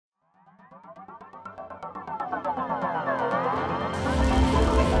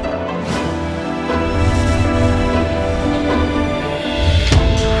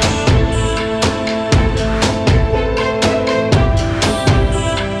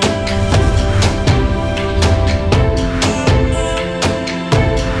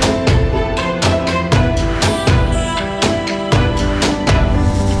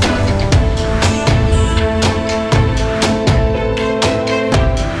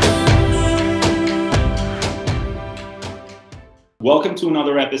Welcome to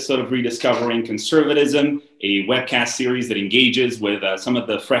another episode of Rediscovering Conservatism, a webcast series that engages with some of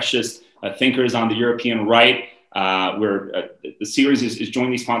the freshest thinkers on the European right. The series is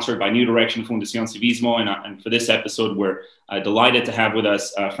jointly sponsored by New Direction Fundación Civismo, and for this episode, we're delighted to have with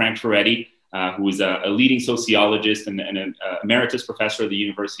us Frank Furedi, who is a leading sociologist and an emeritus professor at the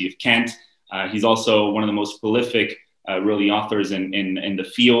University of Kent. He's also one of the most prolific really authors in the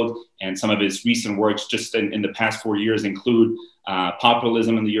field, and some of his recent works just in the past 4 years include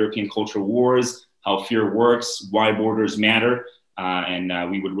Populism in the European Cultural Wars, How Fear Works, Why Borders Matter,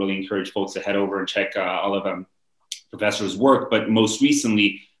 and we would really encourage folks to head over and check all of Professor's work. But most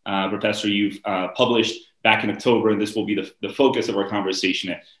recently, Professor, you've published back in October, and this will be the focus of our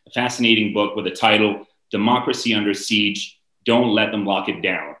conversation, a fascinating book with the title, Democracy Under Siege, Don't Let Them Lock It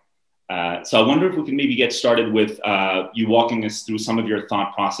Down. So I wonder if we can maybe get started with you walking us through some of your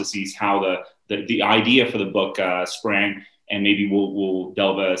thought processes, how the idea for the book sprang, and maybe we'll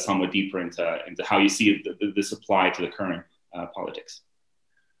delve somewhat deeper into how you see this apply to the current politics.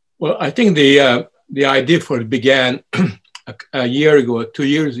 Well, I think the idea for it began a year ago, 2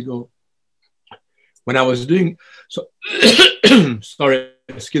 years ago, when I was doing so. Sorry,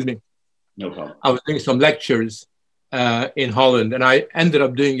 excuse me. No problem. I was doing some lectures in Holland, and I ended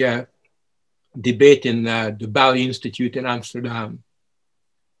up doing a debate in the Bali Institute in Amsterdam.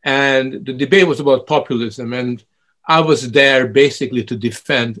 And the debate was about populism, and I was there basically to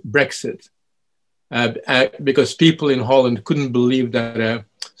defend Brexit because people in Holland couldn't believe that a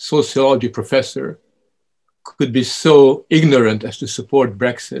sociology professor could be so ignorant as to support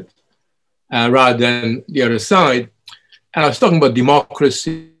Brexit rather than the other side. And I was talking about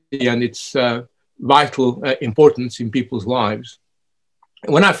democracy and its vital importance in people's lives.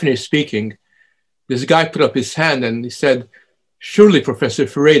 And when I finished speaking, this guy put up his hand and he said, "Surely, Professor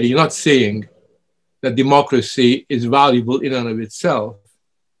Furedi, you're not saying that democracy is valuable in and of itself."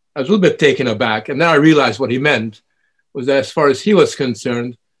 I was a little bit taken aback. And then I realized what he meant was that as far as he was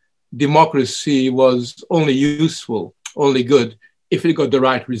concerned, democracy was only useful, only good, if it got the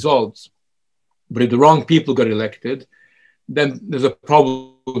right results. But if the wrong people got elected, then there's a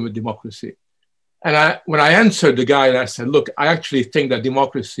problem with democracy. And when I answered the guy, I said, look, I actually think that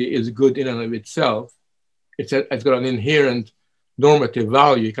democracy is good in and of itself. It's got an inherent normative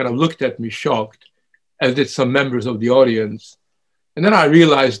value. He kind of looked at me shocked, as did some members of the audience. And then I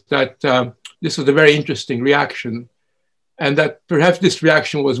realized that this was a very interesting reaction, and that perhaps this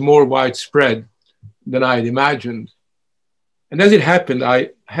reaction was more widespread than I had imagined. And as it happened, I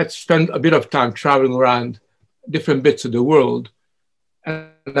had spent a bit of time traveling around different bits of the world.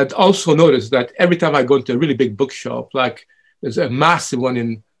 And I'd also noticed that every time I go into a really big bookshop, like there's a massive one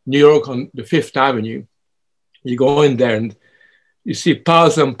in New York on the Fifth Avenue, you go in there and you see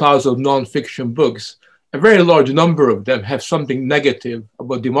piles and piles of nonfiction books. A very large number of them have something negative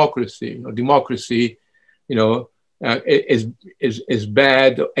about democracy. Democracy, is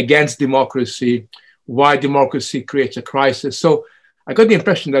bad, against democracy, why democracy creates a crisis. So I got the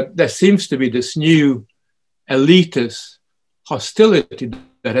impression that there seems to be this new elitist hostility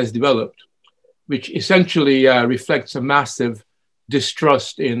that has developed, which essentially reflects a massive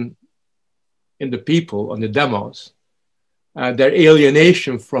distrust in the people, on the demos, their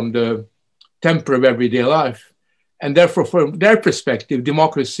alienation from the temper of everyday life. And therefore, from their perspective,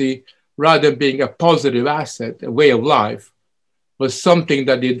 democracy, rather than being a positive asset, a way of life, was something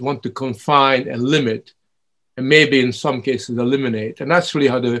that they'd want to confine and limit, and maybe in some cases eliminate. And that's really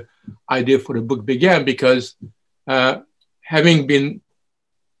how the idea for the book began, because having been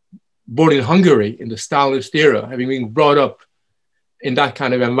born in Hungary in the Stalinist era, having been brought up in that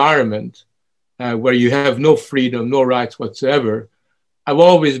kind of environment where you have no freedom, no rights whatsoever, I've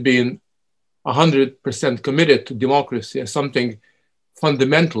always been 100% committed to democracy as something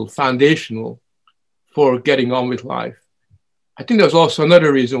fundamental, foundational for getting on with life. I think there's also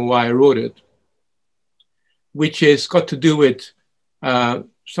another reason why I wrote it, which has got to do with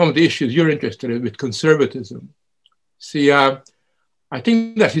some of the issues you're interested in with conservatism. See, I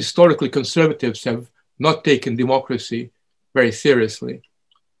think that historically conservatives have not taken democracy very seriously.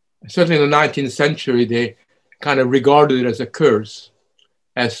 Certainly in the 19th century, they kind of regarded it as a curse,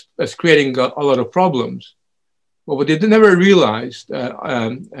 as creating a lot of problems. But what they never realized,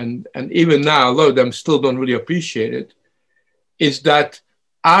 and even now, a lot of them still don't really appreciate it, is that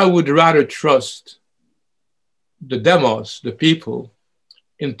I would rather trust the demos, the people,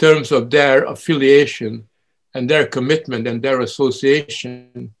 in terms of their affiliation and their commitment and their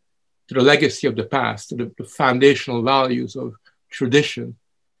association to the legacy of the past, to the foundational values of tradition,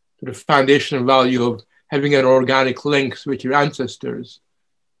 to the foundational value of having an organic link with your ancestors,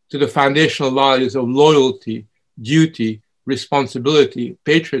 to the foundational values of loyalty, duty, responsibility,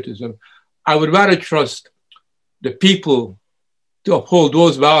 patriotism. I would rather trust the people to uphold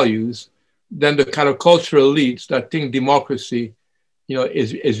those values than the kind of cultural elites that think democracy,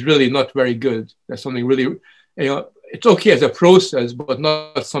 is really not very good. That's something really, it's okay as a process, but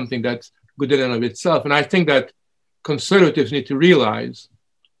not something that's good in and of itself. And I think that conservatives need to realize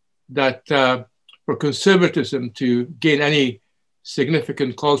that for conservatism to gain any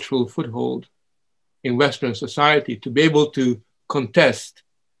significant cultural foothold in Western society, to be able to contest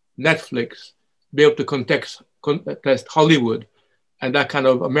Netflix, be able to contest Hollywood and that kind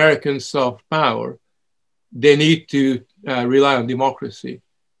of American soft power, they need to rely on democracy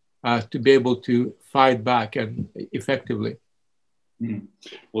to be able to fight back and effectively. Mm.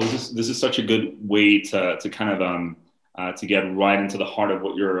 Well, this is such a good way to kind of to get right into the heart of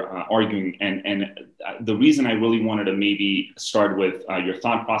what you're arguing. And the reason I really wanted to maybe start with your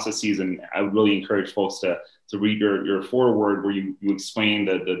thought processes, and I would really encourage folks to read your foreword where you explain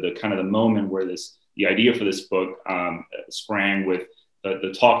the kind of the moment where the idea for this book sprang with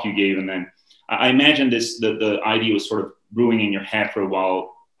the talk you gave. And then I imagine the idea was sort of brewing in your head for a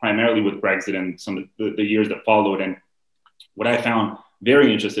while, primarily with Brexit and some of the years that followed. And what I found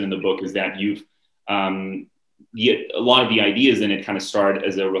very interesting in the book is that you've a lot of the ideas in it kind of start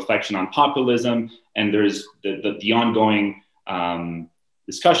as a reflection on populism, and there's the ongoing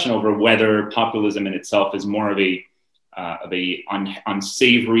discussion over whether populism in itself is more of a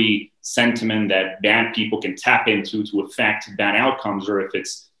unsavory sentiment that bad people can tap into to affect bad outcomes, or if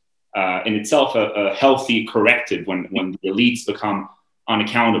it's in itself a healthy corrective when the elites become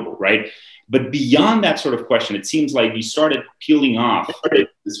unaccountable, right? But beyond that sort of question, it seems like you started peeling off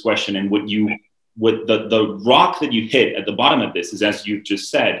this question, and what the rock that you hit at the bottom of this is, as you just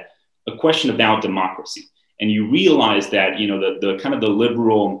said, a question about democracy. And you realize that, the kind of the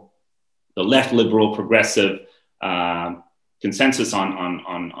left liberal progressive consensus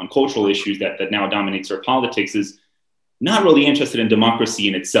on cultural issues that now dominates our politics is not really interested in democracy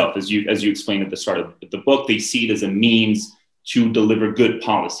in itself. As you explained at the start of the book, they see it as a means to deliver good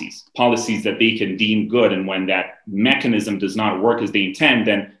policies that they can deem good. And when that mechanism does not work as they intend,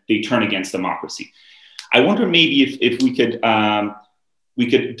 then they turn against democracy. I wonder maybe if we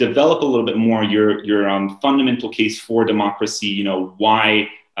could develop a little bit more your fundamental case for democracy, why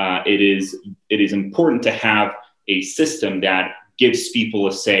it is important to have a system that gives people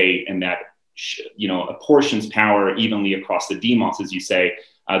a say and that, apportions power evenly across the demos, as you say.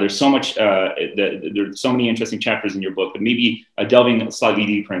 There's so much, there's so many interesting chapters in your book, but maybe delving slightly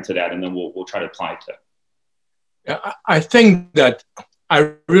deeper into that, and then we'll try to apply it to. Yeah, I think that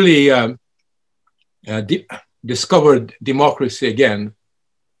I really discovered democracy again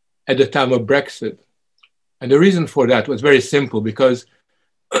at the time of Brexit. And the reason for that was very simple, because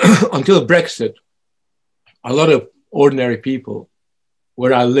until Brexit, a lot of ordinary people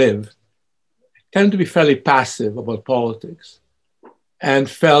where I live tend to be fairly passive about politics, and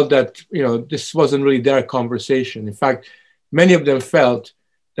felt that, this wasn't really their conversation. In fact, many of them felt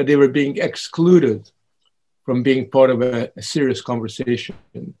that they were being excluded from being part of a serious conversation.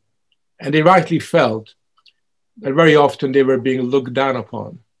 And they rightly felt that very often they were being looked down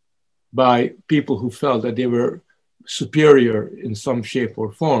upon by people who felt that they were superior in some shape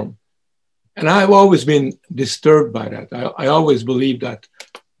or form. And I've always been disturbed by that. I always believed that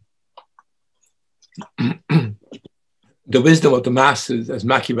the wisdom of the masses, as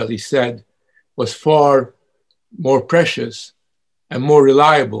Machiavelli said, was far more precious and more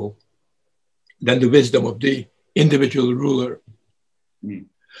reliable than the wisdom of the individual ruler. Mm.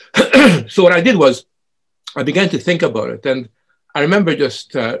 So what I did was I began to think about it. And I remember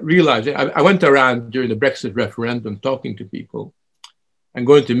just realizing, I went around during the Brexit referendum talking to people and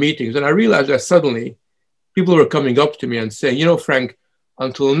going to meetings. And I realized that suddenly people were coming up to me and saying, Frank,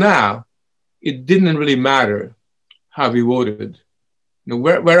 until now, it didn't really matter how we voted.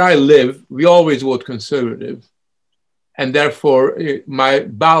 Where I live, we always vote conservative. And therefore, my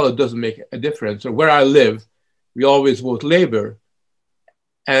ballot doesn't make a difference. Or where I live, we always vote Labour.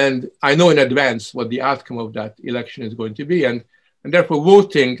 And I know in advance what the outcome of that election is going to be. And therefore,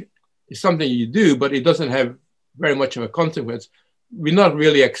 voting is something you do, but it doesn't have very much of a consequence. We're not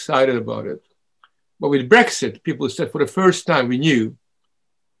really excited about it. But with Brexit, people said for the first time we knew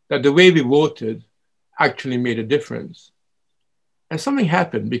that the way we voted actually made a difference. And something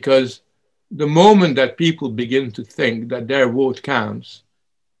happened, because the moment that people begin to think that their vote counts,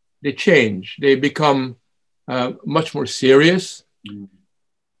 they change. They become much more serious. Mm.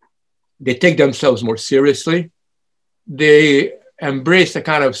 They take themselves more seriously. They embrace a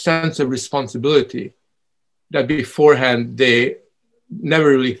kind of sense of responsibility that beforehand they never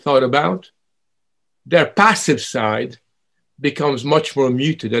really thought about. Their passive side becomes much more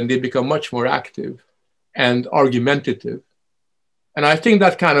muted and they become much more active and argumentative. And I think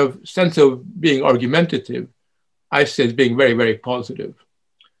that kind of sense of being argumentative, I say, is being very, very positive,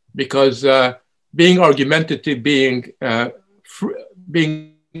 because being argumentative, being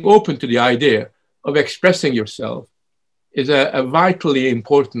open to the idea of expressing yourself is a vitally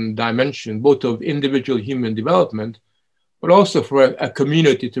important dimension, both of individual human development, but also for a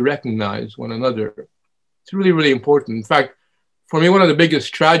community to recognize one another. It's really, really important. In fact, for me, one of the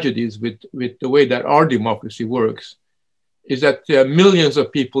biggest tragedies with the way that our democracy works is that millions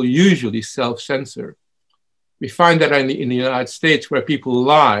of people usually self-censor. We find that in the United States, where people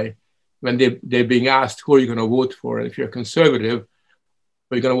lie when they're being asked who are you going to vote for. And if you're a conservative,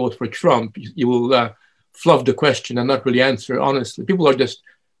 or you're going to vote for Trump, you will fluff the question and not really answer honestly. People are just,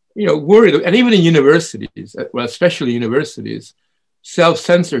 worried. And even in universities, well, especially universities,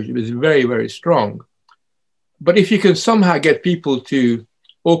 self-censorship is very, very strong. But if you can somehow get people to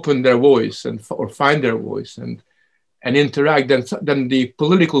open their voice or find their voice and interact, then the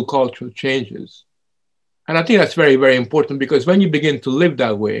political culture changes. And I think that's very, very important, because when you begin to live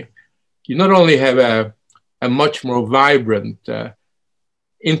that way, you not only have a much more vibrant,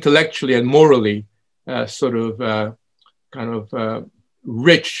 intellectually and morally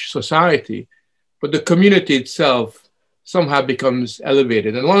rich society, but the community itself somehow becomes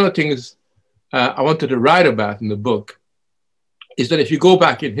elevated. And one of the things I wanted to write about in the book is that if you go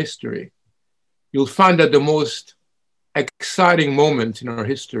back in history, you'll find that the most exciting moments in our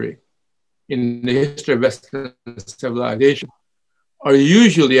history, in the history of Western civilization, are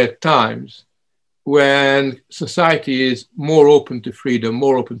usually at times when society is more open to freedom,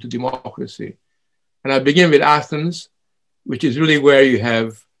 more open to democracy. And I begin with Athens, which is really where you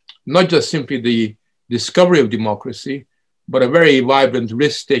have not just simply the discovery of democracy, but a very vibrant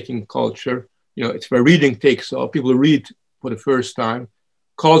risk-taking culture. It's where reading takes off. People read for the first time.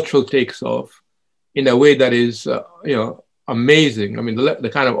 Culture takes off in a way that is, amazing. I mean, the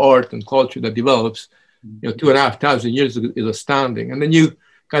kind of art and culture that develops, 2,500 years ago is astounding. And then you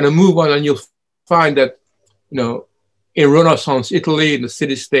kind of move on and you'll find that, in Renaissance Italy, in the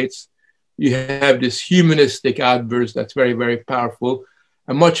city-states, you have this humanistic outburst that's very, very powerful,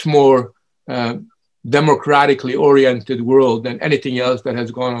 a much more democratically oriented world than anything else that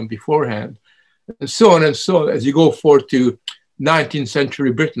has gone on beforehand. And so on and so on, as you go forward to 19th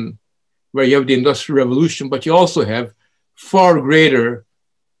century Britain, where you have the Industrial Revolution, but you also have far greater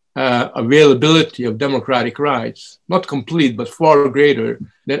availability of democratic rights, not complete, but far greater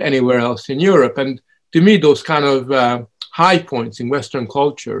than anywhere else in Europe. And to me, those kind of high points in Western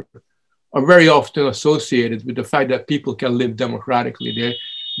culture are very often associated with the fact that people can live democratically,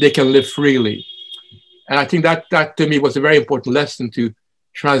 they can live freely. And I think that to me was a very important lesson to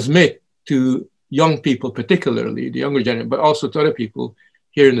transmit to young people, particularly the younger generation, but also to other people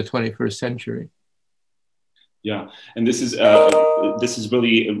here in the 21st century. Yeah, and this is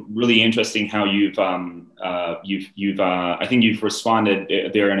really, really interesting how you've I think you've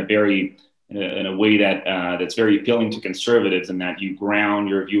responded there in a way that that's very appealing to conservatives, and that you ground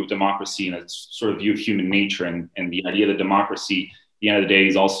your view of democracy in a sort of view of human nature, and the idea that democracy, at the end of the day,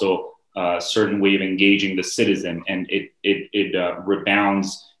 is also a certain way of engaging the citizen, and it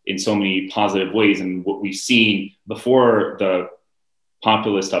rebounds in so many positive ways. And what we've seen before the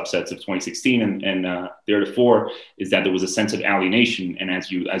populist upsets of 2016 and theretofore is that there was a sense of alienation, and as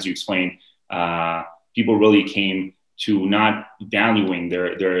you explained, people really came to not valuing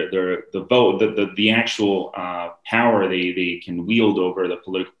the vote, the actual power they can wield over the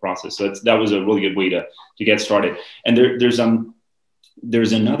political process. So that was a really good way to get started. And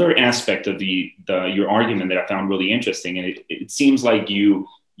there's another aspect of your argument that I found really interesting, and it seems like you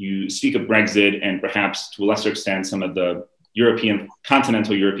speak of Brexit and perhaps to a lesser extent some of the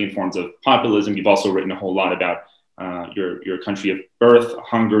continental European forms of populism. You've also written a whole lot about your country of birth,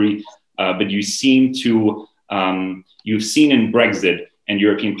 Hungary, but you seem to you've seen in Brexit and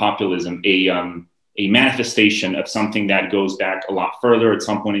European populism a manifestation of something that goes back a lot further. At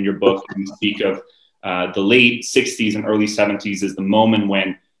some point in your book, you speak of the late 60s and early 70s as the moment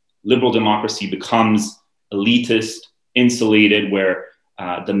when liberal democracy becomes elitist, insulated, where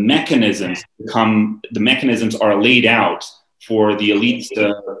the mechanisms are laid out for the elites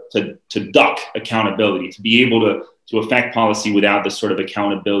to duck accountability, to be able to affect policy without the sort of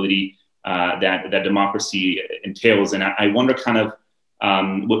accountability that democracy entails. And I wonder kind of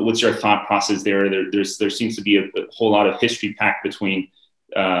what's your thought process there? There seems to be a whole lot of history packed between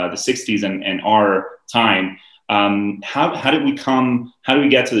the 60s and our time. How did we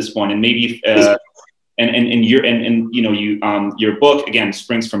get to this point? And maybe your book again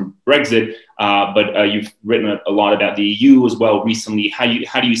springs from Brexit, but you've written a lot about the EU as well recently. How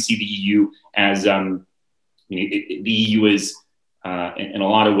do you see the EU as the EU is in a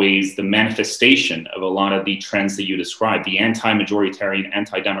lot of ways the manifestation of a lot of the trends that you described, the anti-majoritarian,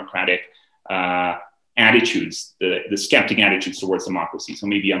 anti-democratic attitudes, the skeptic attitudes towards democracy. So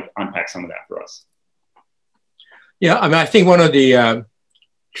maybe unpack some of that for us. Yeah, I mean, I think one of the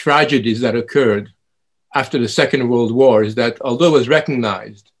tragedies that occurred after the Second World War is that although it was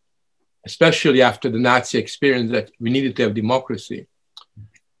recognized, especially after the Nazi experience, that we needed to have democracy,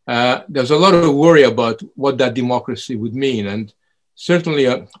 there's a lot of worry about what that democracy would mean. And certainly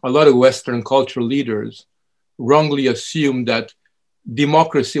a lot of Western cultural leaders wrongly assumed that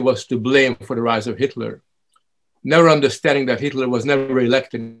democracy was to blame for the rise of Hitler, never understanding that Hitler was never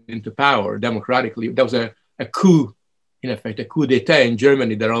elected into power democratically. There was a coup, in effect, a coup d'etat in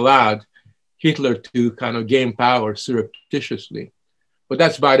Germany that allowed Hitler to kind of gain power surreptitiously. But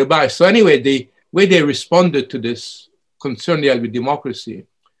that's by the by. So anyway, the way they responded to this concern they had with democracy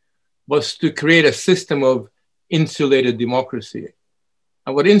was to create a system of insulated democracy.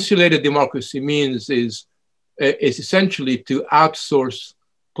 And what insulated democracy means is essentially to outsource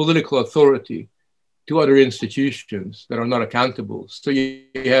political authority to other institutions that are not accountable. So you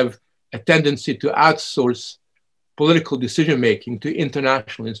have a tendency to outsource political decision-making to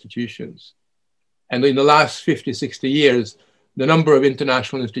international institutions. And in the last 50, 60 years, the number of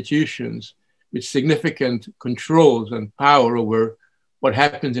international institutions with significant controls and power over what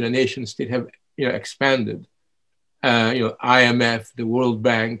happens in a nation state have expanded. IMF, the World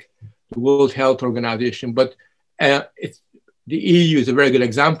Bank, the World Health Organization. But the EU is a very good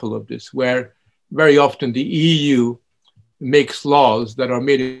example of this, where very often the EU makes laws that are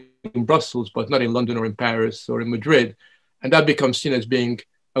made in Brussels, but not in London or in Paris or in Madrid. And that becomes seen as being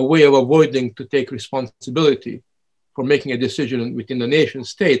a way of avoiding to take responsibility for making a decision within the nation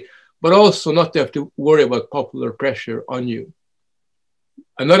state, but also not to have to worry about popular pressure on you.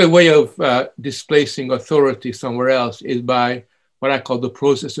 Another way of displacing authority somewhere else is by what I call the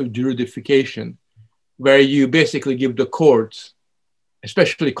process of juridification, where you basically give the courts,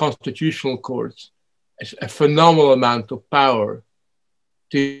 especially constitutional courts, a phenomenal amount of power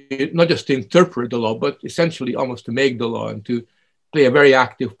to not just to interpret the law, but essentially almost to make the law and to play a very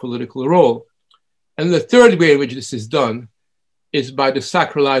active political role. And the third way in which this is done is by the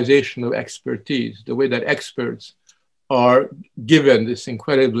sacralization of expertise, the way that experts are given this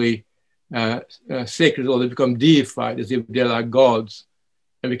incredibly sacred role. They become deified as if they're like gods.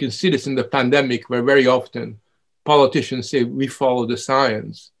 And we can see this in the pandemic, where very often politicians say, we follow the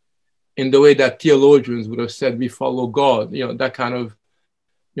science, in the way that theologians would have said, we follow God, that kind of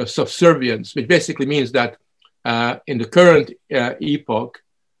subservience, which basically means that in the current epoch,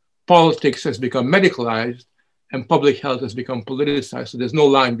 politics has become medicalized and public health has become politicized. So there's no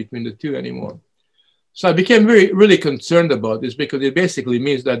line between the two anymore. So I became really concerned about this, because it basically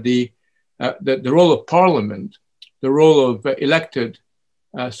means that the role of parliament, the role of elected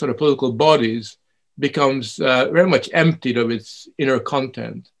sort of political bodies becomes very much emptied of its inner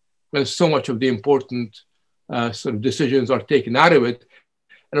content, when so much of the important sort of decisions are taken out of it.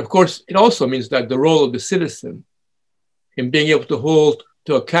 And of course, it also means that the role of the citizen in being able to hold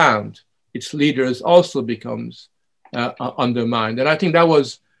to account its leaders also becomes undermined. And I think that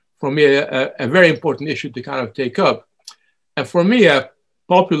was, for me, a very important issue to kind of take up. And for me,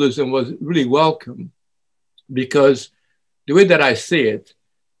 populism was really welcome, because the way that I see it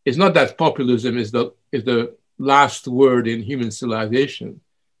is not that populism is the last word in human civilization,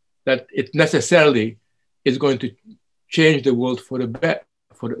 that it necessarily is going to change the world for a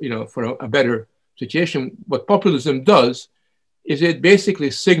better situation. What populism does is it basically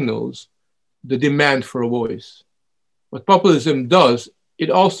signals the demand for a voice. What populism does, it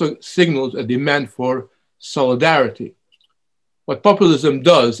also signals a demand for solidarity. What populism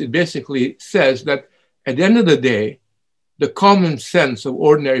does, it basically says that at the end of the day, the common sense of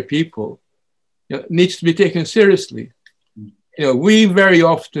ordinary people needs to be taken seriously. We very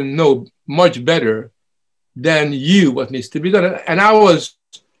often know much better than you what needs to be done. And I was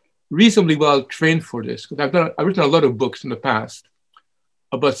reasonably well trained for this, because I've written a lot of books in the past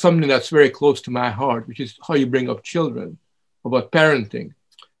about something that's very close to my heart, which is how you bring up children, about parenting.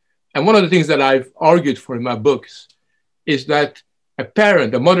 And one of the things that I've argued for in my books is that a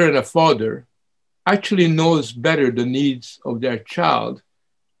parent, a mother and a father, actually knows better the needs of their child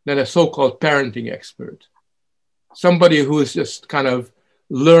than a so-called parenting expert. Somebody who has just kind of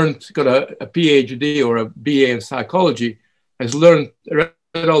learned, got a PhD or a BA in psychology, has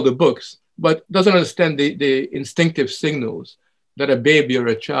read all the books, but doesn't understand the instinctive signals that a baby or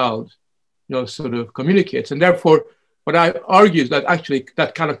a child sort of communicates. And therefore, what I argue is that actually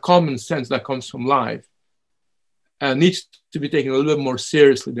that kind of common sense that comes from life needs to be taken a little bit more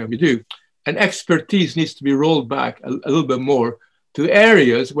seriously than we do. And expertise needs to be rolled back a little bit more to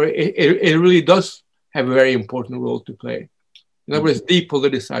areas where it really does have a very important role to play. In other words,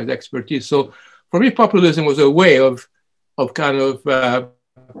 depoliticized expertise. So for me, populism was a way of kind of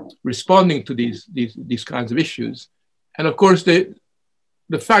responding to these kinds of issues. And of course, the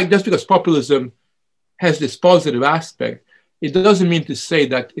fact, just because populism has this positive aspect, it doesn't mean to say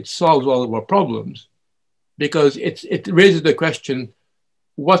that it solves all of our problems, because it raises the question,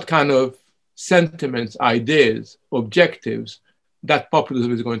 what kind of sentiments, ideas, objectives that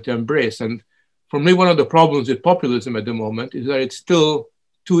populism is going to embrace. And for me, one of the problems with populism at the moment is that it's still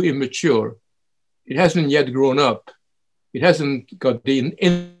too immature. It hasn't yet grown up. It hasn't got the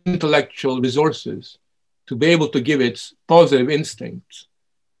intellectual resources to be able to give its positive instincts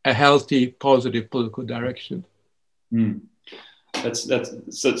a healthy, positive political direction. That's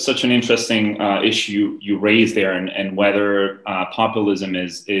such an interesting issue you raise there, and whether populism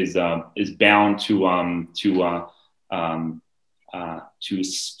is bound to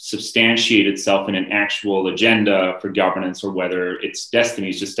substantiate itself in an actual agenda for governance, or whether its destiny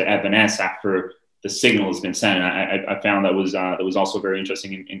is just to evanesce after the signal has been sent. And I found that was also very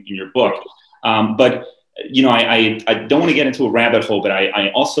interesting in your book. But I don't want to get into a rabbit hole, but I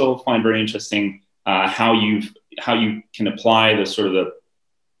also find very interesting how you can apply the sort of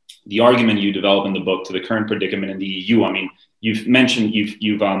the argument you develop in the book to the current predicament in the EU. I mean, you've mentioned you've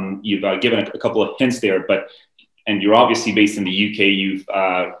given a couple of hints there, and you're obviously based in the UK. You've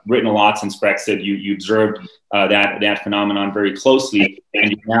written a lot since Brexit. You observed that phenomenon very closely,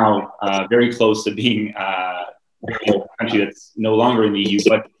 and you're now very close to being a country that's no longer in the EU.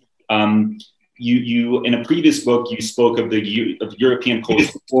 But you in a previous book, you spoke of the European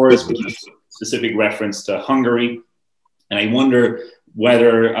coastal forests, with specific reference to Hungary, and I wonder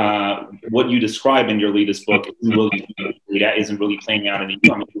whether what you describe in your latest book isn't really playing out in the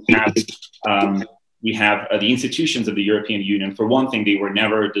EU. I mean, we have the institutions of the European Union. For one thing, they were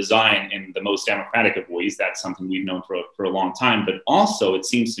never designed in the most democratic of ways. That's something we've known for a long time. But also, it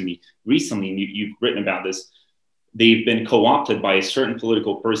seems to me, recently, and you've written about this, they've been co-opted by a certain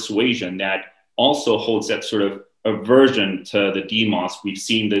political persuasion that also holds that sort of aversion to the demos. We've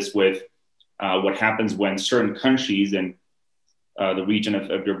seen this with what happens when certain countries in the region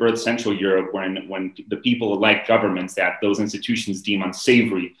of your birth, Central Europe, when the people elect governments that those institutions deem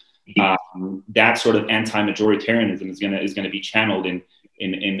unsavory, that sort of anti-majoritarianism is going to be channeled in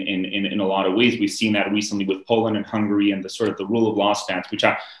a lot of ways. We've seen that recently with Poland and Hungary, and the sort of the rule of law stance, which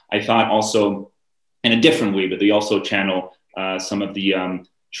I thought also in a different way, but they also channel some of the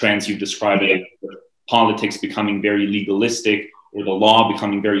trends you've described, politics becoming very legalistic, or the law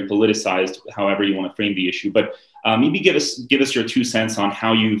becoming very politicized, however you want to frame the issue. But maybe give us your 2 cents on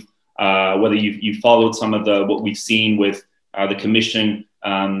how you've whether you've followed some of what we've seen with the Commission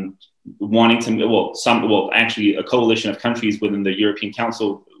wanting to, actually a coalition of countries within the European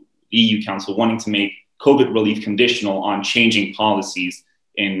Council, the EU Council, wanting to make COVID relief conditional on changing policies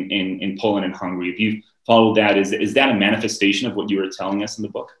in Poland and Hungary. If you've followed that, is that a manifestation of what you were telling us in the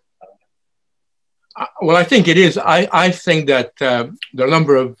book? Well, I think it is. I think that there are a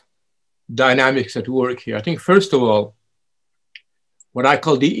number of dynamics at work here. I think, first of all, what I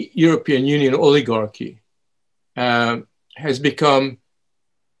call the European Union oligarchy has become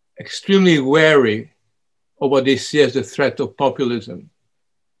extremely wary of what they see as the threat of populism.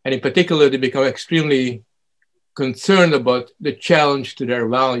 And in particular, they become extremely concerned about the challenge to their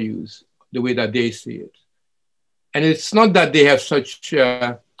values, the way that they see it. And it's not that they have such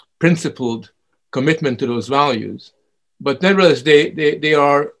principled commitment to those values, but nevertheless, they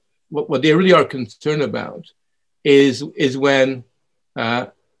are, what they really are concerned about is when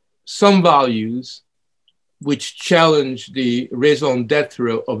some values which challenge the raison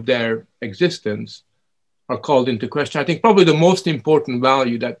d'etre of their existence are called into question. I think probably the most important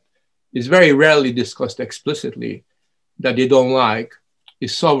value that is very rarely discussed explicitly that they don't like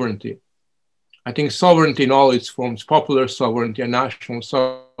is sovereignty. I think sovereignty in all its forms, popular sovereignty and national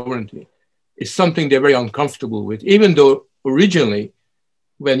sovereignty, is something they're very uncomfortable with, even though originally,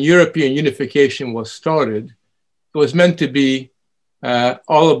 when European unification was started, it was meant to be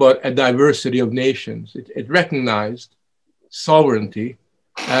all about a diversity of nations. It recognized sovereignty,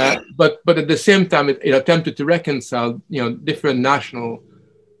 but at the same time, it attempted to reconcile, different national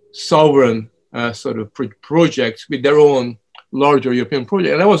sovereign sort of projects with their own larger European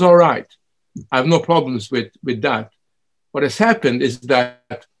project, and that was all right. I have no problems with that. What has happened is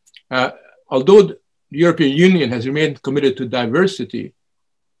that although the European Union has remained committed to diversity,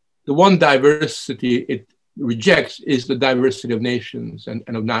 the one diversity it rejects is the diversity of nations and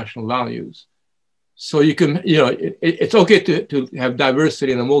of national values. So you can, it's okay to have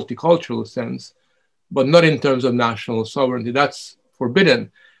diversity in a multicultural sense, but not in terms of national sovereignty. That's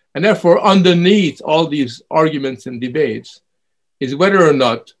forbidden. And therefore, underneath all these arguments and debates is whether or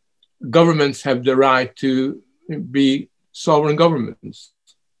not governments have the right to be sovereign governments,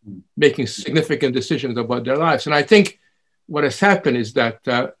 making significant decisions about their lives. And I think what has happened is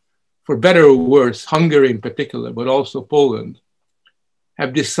that, for better or worse, Hungary in particular, but also Poland,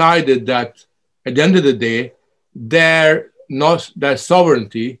 have decided that at the end of the day, their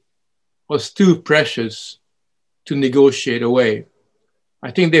sovereignty was too precious to negotiate away. I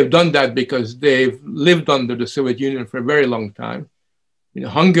think they've done that because they've lived under the Soviet Union for a very long time.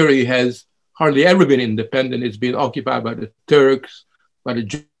 Hungary has hardly ever been independent. It's been occupied by the Turks, by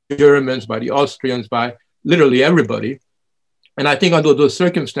the Germans, by the Austrians, by literally everybody. And I think under those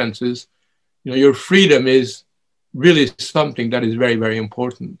circumstances, your freedom is really something that is very, very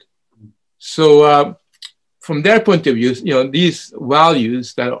important. So from their point of view, these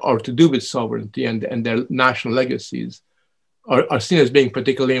values that are to do with sovereignty and their national legacies are seen as being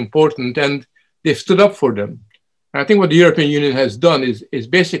particularly important, and they've stood up for them. And I think what the European Union has done is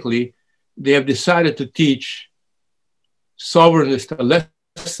basically they have decided to teach sovereigntists a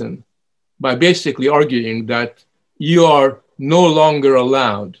lesson by basically arguing that you are no longer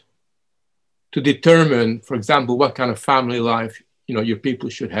allowed to determine, for example, what kind of family life your people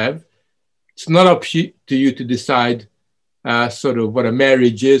should have. It's not up to you to decide sort of what a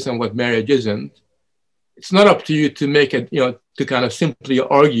marriage is and what marriage isn't. It's not up to you to make it, to kind of simply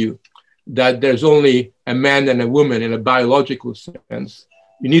argue that there's only a man and a woman in a biological sense.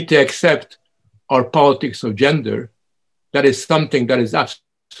 You need to accept our politics of gender. That is something that is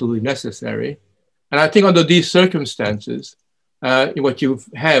absolutely necessary. And I think under these circumstances, what you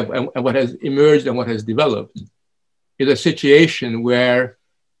have and what has emerged and what has developed is a situation where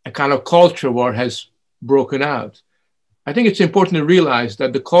a kind of culture war has broken out. I think it's important to realize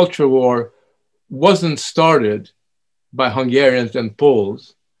that the culture war wasn't started by Hungarians and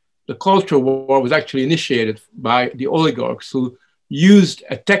Poles. The culture war was actually initiated by the oligarchs who used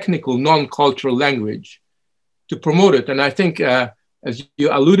a technical non-cultural language to promote it. And I think, as you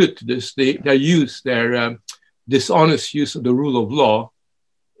alluded to this, their dishonest use of the rule of law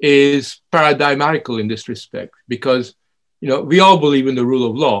is paradigmatical in this respect, because we all believe in the rule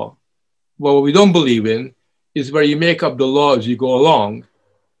of law. What we don't believe in is where you make up the law as you go along,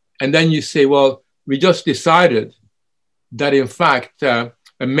 and then you say, well, we just decided that in fact a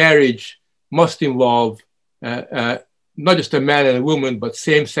marriage must involve not just a man and a woman, but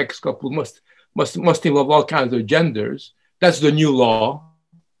same-sex couple must involve all kinds of genders. That's the new law.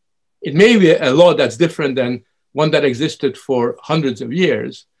 It may be a law that's different than one that existed for hundreds of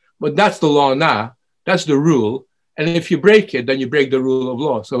years, but that's the law now. That's the rule. And if you break it, then you break the rule of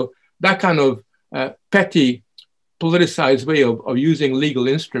law. So that kind of petty, politicized way of using legal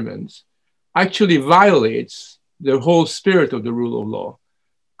instruments actually violates the whole spirit of the rule of law.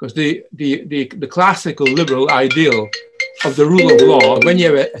 Because the classical liberal ideal of the rule of law, when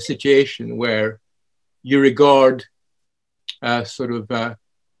you have a situation where you regard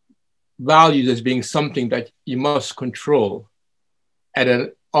values as being something that you must control at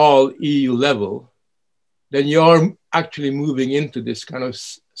an all EU level, then you're actually moving into this kind of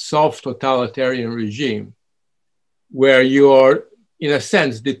soft totalitarian regime where you are, in a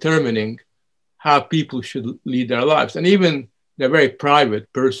sense, determining how people should lead their lives, and even their very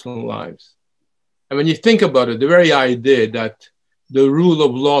private, personal lives. And when you think about it, the very idea that the rule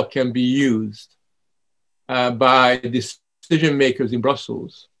of law can be used by decision makers in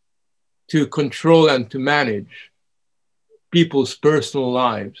Brussels to control and to manage people's personal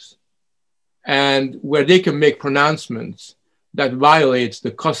lives, and where they can make pronouncements that violates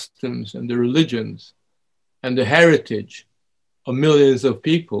the customs and the religions and the heritage of millions of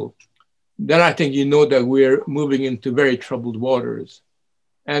people, then I think that we're moving into very troubled waters.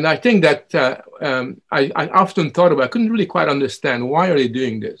 And I think that I often thought about, I couldn't really quite understand, why are they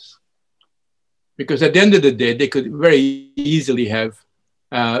doing this? Because at the end of the day, they could very easily have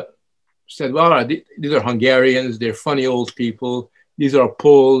said, well, these are Hungarians, they're funny old people, these are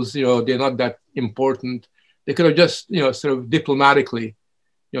Poles, they're not that important. They could have just, sort of diplomatically,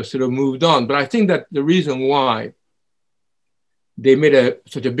 sort of moved on. But I think that the reason why they made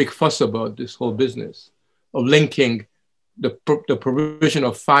such a big fuss about this whole business of linking the provision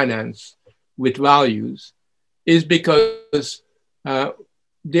of finance with values is because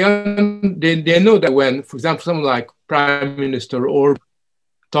they know that when, for example, someone like Prime Minister Orban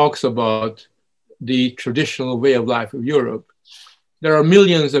talks about the traditional way of life of Europe, there are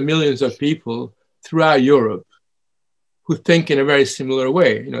millions and millions of people throughout Europe who think in a very similar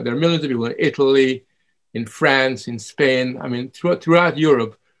way. You know, there are millions of people in Italy, in France, in Spain, I mean, throughout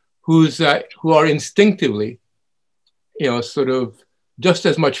Europe, who are instinctively, you know, sort of just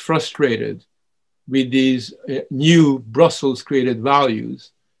as much frustrated with these new Brussels-created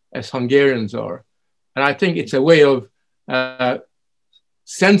values as Hungarians are. And I think it's a way of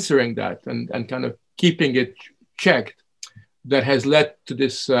censoring that and kind of keeping it checked that has led to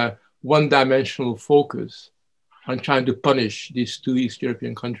this one-dimensional focus on trying to punish these two East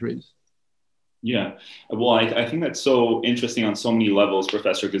European countries. Yeah, well, I think that's so interesting on so many levels,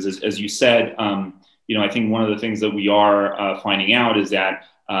 Professor, because as you said, you know, I think one of the things that we are finding out is that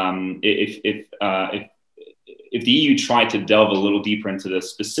if the EU tried to delve a little deeper into the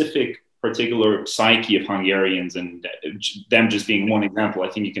specific particular psyche of Hungarians, and them just being one example, I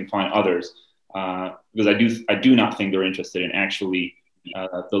think you can find others, because I do not think they're interested in actually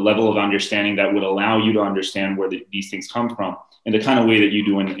the level of understanding that would allow you to understand where these things come from in the kind of way that you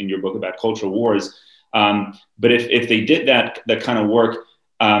do in your book about cultural wars. But if they did that kind of work,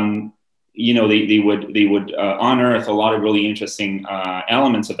 you know, they would unearth a lot of really interesting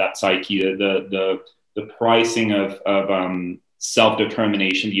elements of that psyche, the pricing of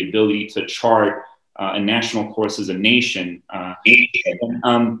self-determination, the ability to chart a national course as a nation. And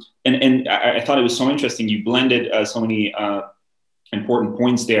I thought it was so interesting. You blended so many important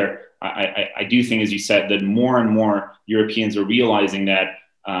points there. I do think, as you said, that more and more Europeans are realizing that,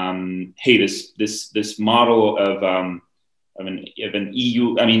 hey, this model of an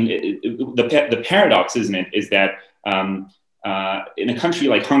EU, I mean, the paradox, isn't it, is that in a country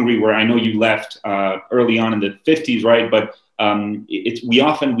like Hungary, where I know you left early on in the 50s, right? But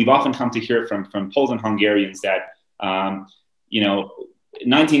we've often come to hear from Poles and Hungarians that, you know,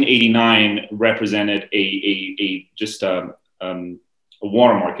 1989 represented a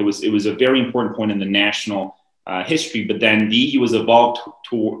watermark. It was a very important point in the national history. But then the EU has evolved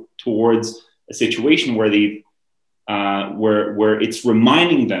towards a situation where where it's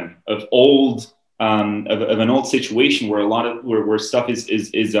reminding them of an old situation where where stuff is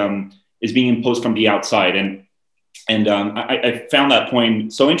being imposed from the outside. And I found that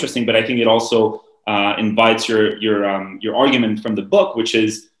point so interesting. But I think it also invites your argument from the book, which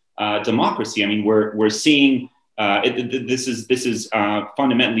is democracy. I mean, we're seeing. This is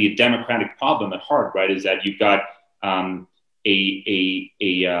fundamentally a democratic problem at heart, right? Is that you've got an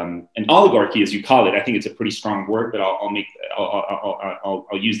oligarchy, as you call it. I think it's a pretty strong word, but I'll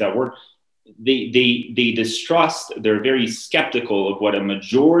use that word. They distrust. They're very skeptical of what a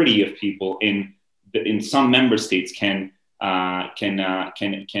majority of people in some member states can turn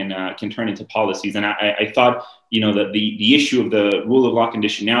into policies. And I thought, you know, that the issue of the rule of law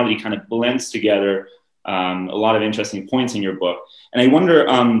conditionality kind of blends together a lot of interesting points in your book. And I wonder,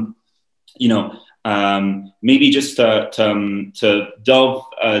 you know, maybe just to delve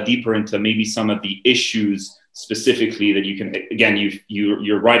deeper into maybe some of the issues specifically that you can, again,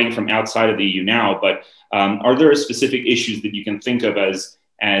 you're writing from outside of the EU now, but are there specific issues that you can think of as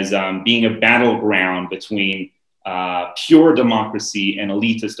being a battleground between pure democracy and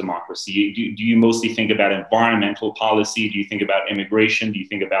elitist democracy? Do you mostly think about environmental policy? Do you think about immigration? Do you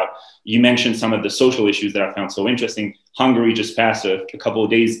think about, you mentioned some of the social issues that I found so interesting. Hungary just passed a couple of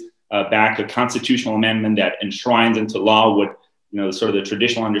days back a constitutional amendment that enshrines into law what, you know, sort of the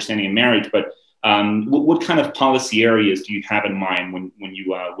traditional understanding of marriage. But what kind of policy areas do you have in mind when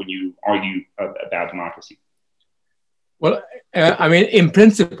you argue about democracy? Well, I mean, in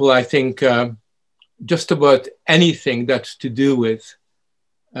principle, I think just about anything that's to do with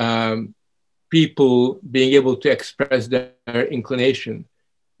people being able to express their inclination,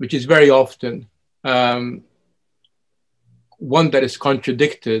 which is very often one that is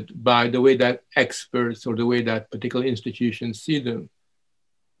contradicted by the way that experts or the way that particular institutions see them.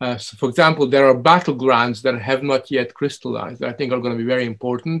 So for example, there are battlegrounds that have not yet crystallized that I think are going to be very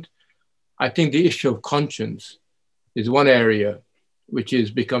important. I think the issue of conscience is one area which is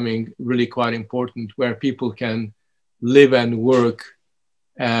becoming really quite important, where people can live and work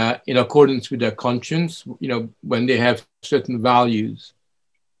in accordance with their conscience, you know, when they have certain values.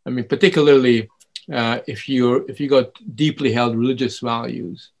 I mean, particularly if you got deeply held religious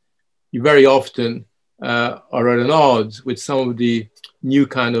values, you very often are at an odds with some of the new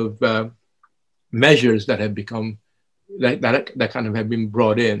kind of measures that have become, that kind of have been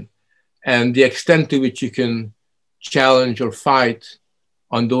brought in. And the extent to which you can challenge or fight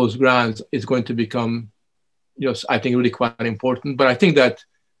on those grounds is going to become, you know, I think really quite important. But I think that,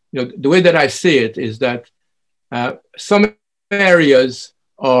 you know, the way that I see it is that some areas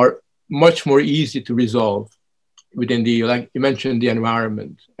are much more easy to resolve within the EU. Like you mentioned, the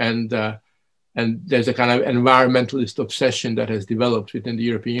environment, and there's a kind of environmentalist obsession that has developed within the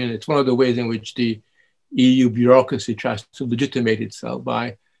European Union. It's one of the ways in which the EU bureaucracy tries to legitimate itself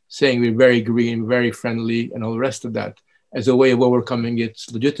by saying we're very green, very friendly, and all the rest of that, as a way of overcoming its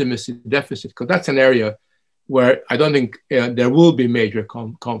legitimacy deficit. Because that's an area where I don't think there will be major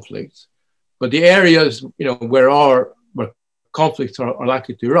conflicts. But the areas where conflicts are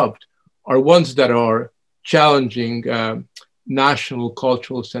likely to erupt are ones that are challenging national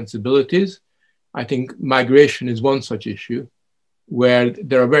cultural sensibilities. I think migration is one such issue, where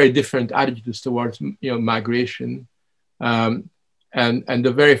there are very different attitudes towards migration, and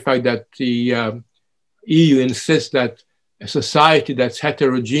the very fact that the EU insists that a society that's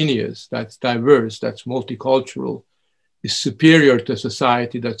heterogeneous, that's diverse, that's multicultural, is superior to a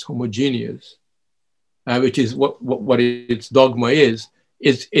society that's homogeneous, which is what its dogma is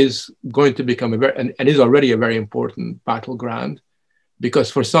going to become and is already a very important battleground,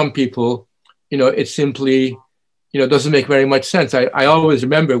 because for some people, it simply, doesn't make very much sense. I always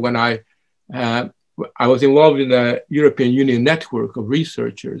remember when I was involved in a European Union network of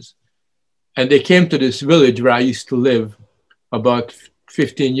researchers, and they came to this village where I used to live about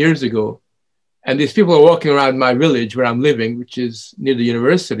 15 years ago. And these people are walking around my village where I'm living, which is near the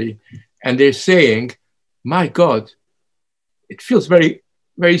university, and they're saying, "My God, it feels very,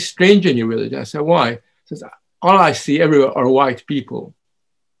 very strange in your village." I said, "Why?" He says, "All I see everywhere are white people."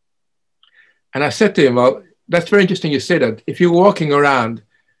 And I said to him, "Well, that's very interesting you say that. If you're walking around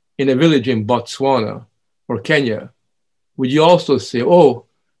in a village in Botswana or Kenya, would you also say, oh,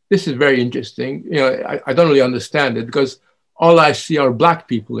 this is very interesting. I don't really understand it because all I see are black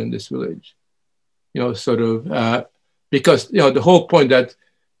people in this village." Because the whole point that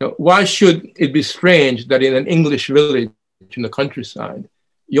why should it be strange that in an English village in the countryside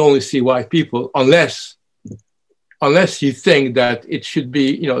you only see white people, unless you think that it should be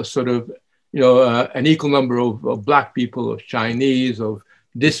an equal number of black people, of Chinese, of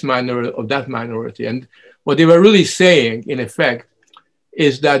this minority, of that minority. And what they were really saying, in effect,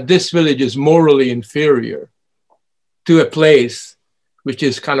 is that this village is morally inferior to a place which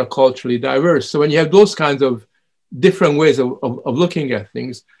is kind of culturally diverse. So when you have those kinds of different ways of looking at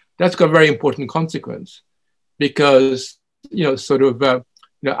things, that's got a very important consequence, because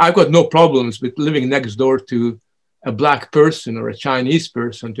I've got no problems with living next door to a black person or a Chinese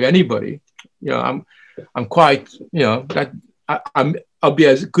person, to anybody. I'm quite I'll be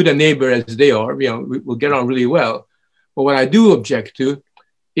as good a neighbor as they are. We'll get on really well. But what I do object to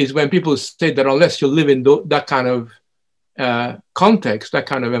is when people say that unless you live in that kind of context, that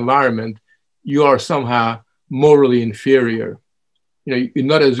kind of environment, you are somehow morally inferior.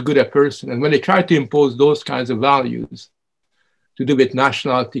 You're not as good a person. And when they try to impose those kinds of values to do with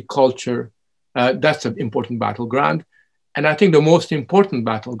nationality, culture, that's an important battleground. And I think the most important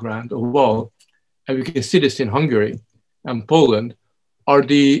battleground of all, and we can see this in Hungary and Poland, are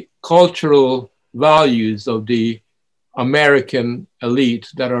the cultural values of the American elite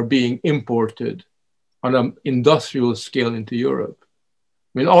that are being imported on an industrial scale into Europe.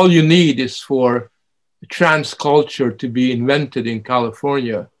 I mean, all you need is for trans culture to be invented in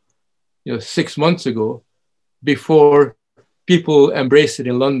California, 6 months ago, before people embrace it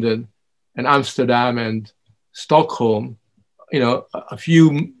in London and Amsterdam and Stockholm, a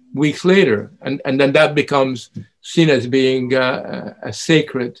few weeks later. And then that becomes seen as being a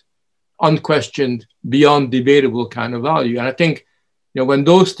sacred, unquestioned, beyond debatable kind of value. And I think, when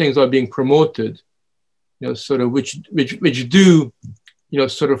those things are being promoted, which do,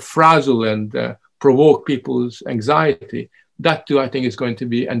 frazzle and provoke people's anxiety, that too, I think, is going to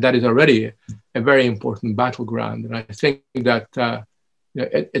be, and that is already a very important battleground. And I think that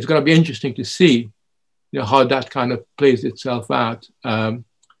it's going to be interesting to see, how that kind of plays itself out, and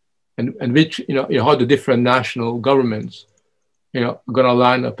which, how the different national governments, are going to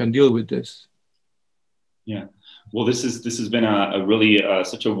line up and deal with this. Yeah. Well, this has been a really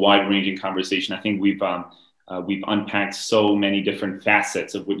such a wide-ranging conversation. I think we've unpacked so many different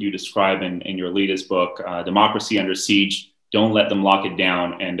facets of what you describe in your latest book, Democracy Under Siege. Don't let them lock it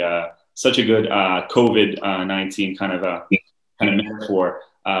down, and such a good COVID-19 kind of metaphor.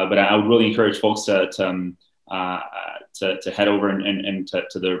 But I would really encourage folks to head over and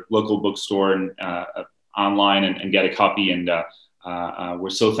to their local bookstore and online and get a copy. And we're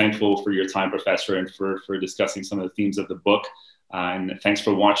so thankful for your time, Professor, and for discussing some of the themes of the book. And thanks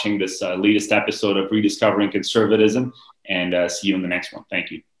for watching this latest episode of Rediscovering Conservatism, and see you in the next one.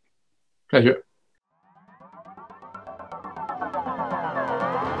 Thank you. Pleasure.